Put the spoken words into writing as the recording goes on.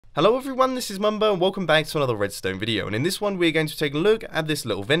Hello everyone, this is Mumbo and welcome back to another Redstone video, and in this one we're going to take a look at this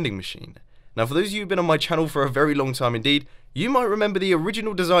little vending machine. Now for those of you who've been on my channel for a very long time indeed, you might remember the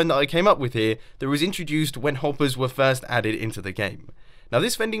original design that I came up with here that was introduced when hoppers were first added into the game. Now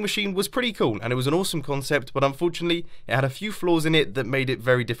this vending machine was pretty cool and it was an awesome concept, but unfortunately it had a few flaws in it that made it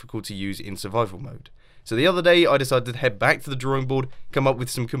very difficult to use in survival mode. So the other day I decided to head back to the drawing board, come up with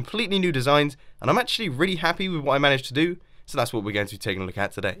some completely new designs, and I'm actually really happy with what I managed to do. So that's what we're going to be taking a look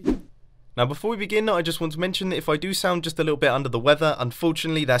at today. Now before we begin, I just want to mention that if I do sound just a little bit under the weather,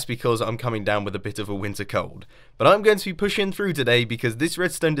 unfortunately that's because I'm coming down with a bit of a winter cold. But I'm going to be pushing through today because this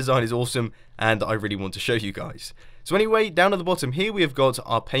redstone design is awesome and I really want to show you guys. So anyway, down at the bottom here we have got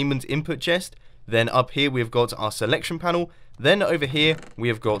our payment input chest, then up here we have got our selection panel, then over here we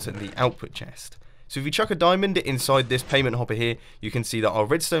have got the output chest. So if you chuck a diamond inside this payment hopper here, you can see that our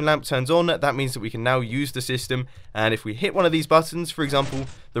redstone lamp turns on. That means that we can now use the system, and if we hit one of these buttons, for example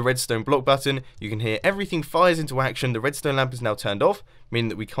the redstone block button, you can hear everything fires into action. The redstone lamp is now turned off, meaning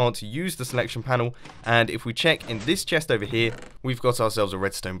that we can't use the selection panel, and if we check in this chest over here, we've got ourselves a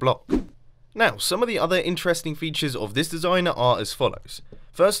redstone block. Now, some of the other interesting features of this design are as follows.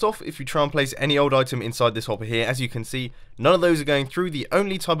 First off, if you try and place any old item inside this hopper here, as you can see, none of those are going through. The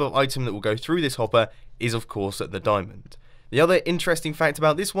only type of item that will go through this hopper is, of course, the diamond. The other interesting fact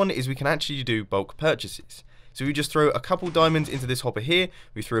about this one is we can actually do bulk purchases. So we just throw a couple diamonds into this hopper here,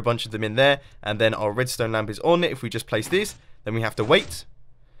 we throw a bunch of them in there, and then our redstone lamp is on. If we just place this, then we have to wait,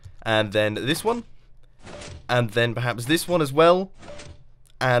 and then this one, and then perhaps this one as well,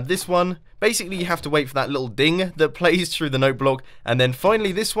 and this one. Basically, you have to wait for that little ding that plays through the note block, and then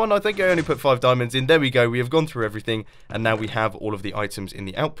finally this one, I think I only put 5 diamonds in. There we go, we have gone through everything, and now we have all of the items in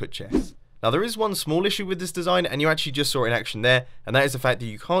the output chest. Now there is one small issue with this design, and you actually just saw it in action there, and that is the fact that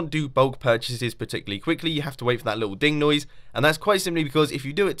you can't do bulk purchases particularly quickly. You have to wait for that little ding noise, and that's quite simply because if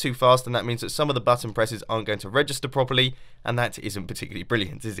you do it too fast, then that means that some of the button presses aren't going to register properly, and that isn't particularly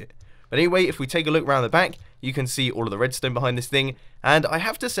brilliant, is it? But anyway, if we take a look around the back, you can see all of the redstone behind this thing, and I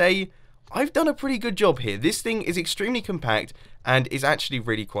have to say, I've done a pretty good job here. This thing is extremely compact and is actually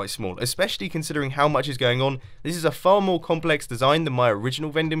really quite small, especially considering how much is going on. This is a far more complex design than my original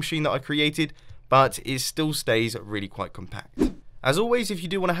vending machine that I created, but it still stays really quite compact. As always, if you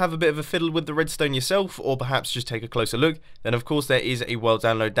do want to have a bit of a fiddle with the redstone yourself, or perhaps just take a closer look, then of course there is a world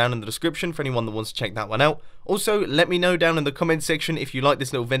download down in the description for anyone that wants to check that one out. Also, let me know down in the comment section if you like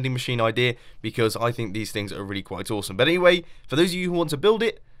this little vending machine idea, because I think these things are really quite awesome. But anyway, for those of you who want to build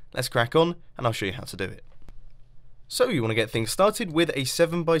it, let's crack on and I'll show you how to do it. So you want to get things started with a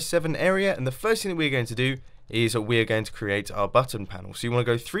 7x7 area, and the first thing that we're going to do is we're going to create our button panel. So you want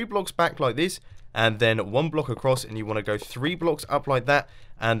to go 3 blocks back like this, and then 1 block across, and you want to go 3 blocks up like that,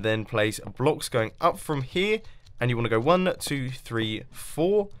 and then place blocks going up from here, and you want to go 1, 2, 3,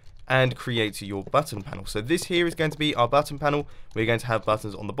 4, and create your button panel. So this here is going to be our button panel. We're going to have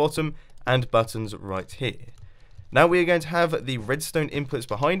buttons on the bottom and buttons right here. Now we're going to have the redstone inputs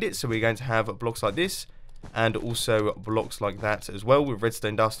behind it, so we're going to have blocks like this, and also blocks like that as well, with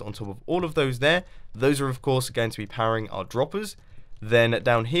redstone dust on top of all of those there. Those are of course going to be powering our droppers. Then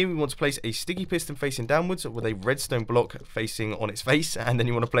down here we want to place a sticky piston facing downwards with a redstone block facing on its face, and then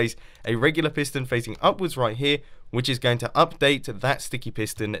you want to place a regular piston facing upwards right here, which is going to update that sticky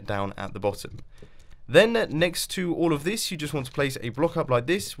piston down at the bottom. Then next to all of this, you just want to place a block up like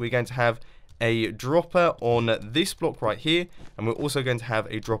this. We're going to have a dropper on this block right here, and we're also going to have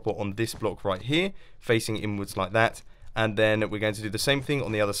a dropper on this block right here facing inwards like that, and then we're going to do the same thing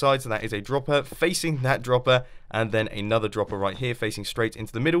on the other side. So that is a dropper facing that dropper, and then another dropper right here facing straight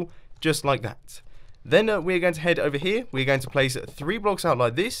into the middle, just like that. Then we're going to head over here. We're going to place 3 blocks out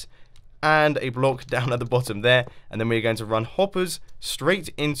like this and a block down at the bottom there, and then we're going to run hoppers straight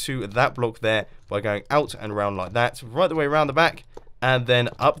into that block there by going out and around like that, right the way around the back, and then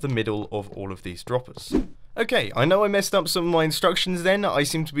up the middle of all of these droppers. Okay, I know I messed up some of my instructions then. I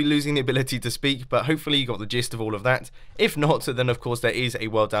seem to be losing the ability to speak, but hopefully you got the gist of all of that. If not, then of course there is a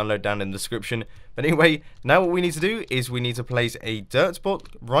world download down in the description. But anyway, now what we need to do is we need to place a dirt block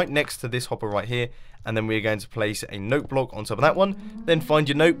right next to this hopper right here, and then we're going to place a note block on top of that one. Then find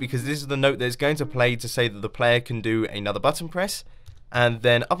your note, because this is the note that's going to play to say that the player can do another button press. And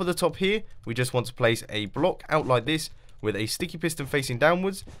then up at the top here, we just want to place a block out like this, with a sticky piston facing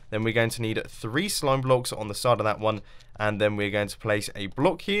downwards. Then we're going to need 3 slime blocks on the side of that one, and then we're going to place a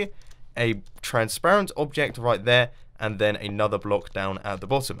block here, a transparent object right there, and then another block down at the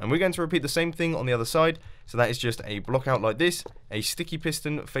bottom. And we're going to repeat the same thing on the other side. So that is just a block out like this, a sticky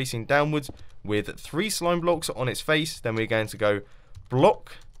piston facing downwards with 3 slime blocks on its face. Then we're going to go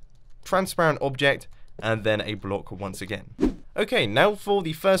block, transparent object, and then a block once again. Okay, now for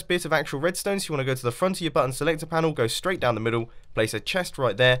the first bit of actual redstone, so you want to go to the front of your button selector panel, go straight down the middle, place a chest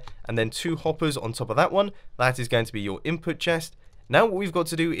right there, and then 2 hoppers on top of that one. That is going to be your input chest. Now what we've got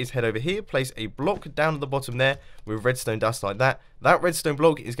to do is head over here, place a block down at the bottom there with redstone dust like that. That redstone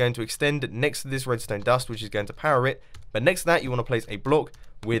block is going to extend next to this redstone dust, which is going to power it. But next to that, you want to place a block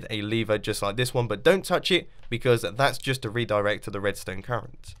with a lever just like this one, but don't touch it because that's just to redirect to the redstone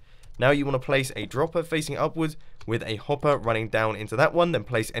current. Now you want to place a dropper facing upwards with a hopper running down into that one, then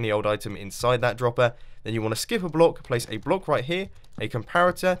place any old item inside that dropper. Then you want to skip a block, place a block right here, a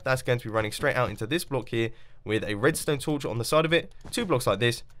comparator, that's going to be running straight out into this block here with a redstone torch on the side of it, 2 blocks like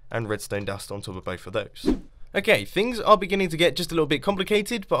this, and redstone dust on top of both of those. Okay, things are beginning to get just a little bit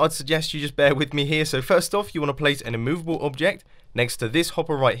complicated, but I'd suggest you just bear with me here. So first off, you want to place an immovable object next to this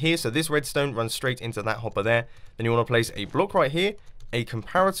hopper right here, so this redstone runs straight into that hopper there. Then you want to place a block right here, a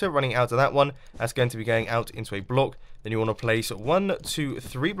comparator running out of that one, that's going to be going out into a block. Then you want to place 1, 2,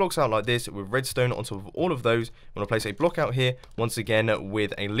 3 blocks out like this with redstone on top of all of those. You want to place a block out here, once again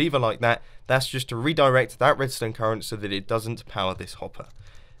with a lever like that. That's just to redirect that redstone current so that it doesn't power this hopper.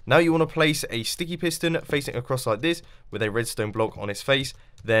 Now you want to place a sticky piston facing across like this with a redstone block on its face.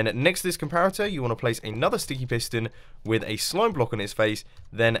 Then next to this comparator, you want to place another sticky piston with a slime block on its face,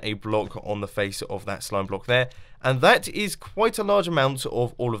 then a block on the face of that slime block there. And that is quite a large amount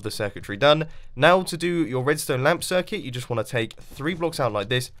of all of the circuitry done. Now to do your redstone lamp circuit, you just want to take 3 blocks out like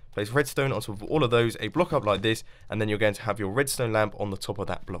this, place redstone on top of all of those, a block up like this, and then you're going to have your redstone lamp on the top of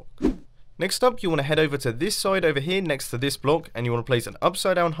that block. Next up, you want to head over to this side over here next to this block, and you want to place an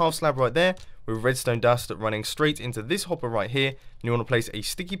upside down half slab right there with redstone dust running straight into this hopper right here. And you want to place a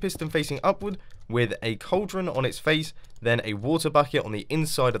sticky piston facing upward with a cauldron on its face, then a water bucket on the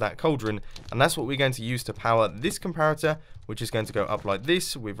inside of that cauldron, and that's what we're going to use to power this comparator, which is going to go up like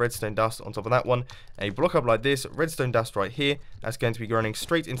this with redstone dust on top of that one, a block up like this, redstone dust right here, that's going to be running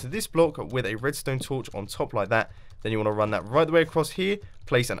straight into this block with a redstone torch on top like that. Then you want to run that right the way across here,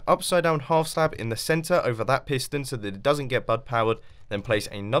 place an upside down half slab in the center over that piston so that it doesn't get bud powered, then place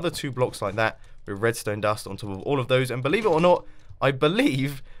another 2 blocks like that with redstone dust on top of all of those, and believe it or not, I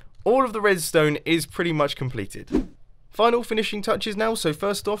believe all of the redstone is pretty much completed. Final finishing touches now. So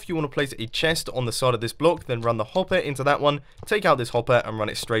first off, you want to place a chest on the side of this block, then run the hopper into that one, take out this hopper and run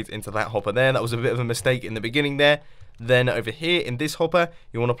it straight into that hopper there. That was a bit of a mistake in the beginning there. Then over here in this hopper,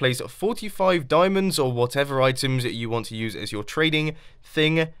 you want to place 45 diamonds or whatever items you want to use as your trading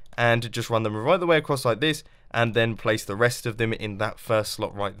thing, and just run them right the way across like this, and then place the rest of them in that first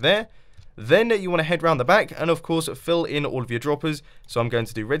slot right there. Then you want to head round the back and of course fill in all of your droppers. So I'm going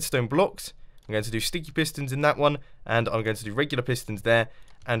to do redstone blocks, I'm going to do sticky pistons in that one, and I'm going to do regular pistons there,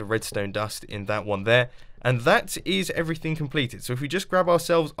 and redstone dust in that one there. And that is everything completed. So if we just grab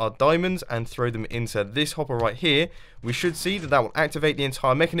ourselves our diamonds and throw them into this hopper right here, we should see that that will activate the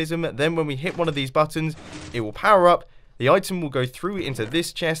entire mechanism. Then when we hit one of these buttons, it will power up, the item will go through into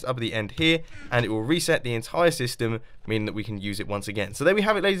this chest up at the end here, and it will reset the entire system, meaning that we can use it once again. So there we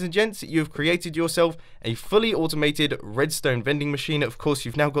have it, ladies and gents. You've created yourself a fully automated redstone vending machine. Of course,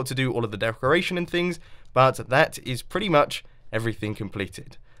 you've now got to do all of the decoration and things, but that is pretty much everything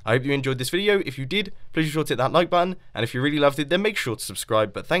completed. I hope you enjoyed this video. If you did, please be sure to hit that like button, and if you really loved it, then make sure to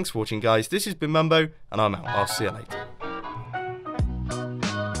subscribe. But thanks for watching, guys. This has been Mumbo, and I'm out. I'll see you later.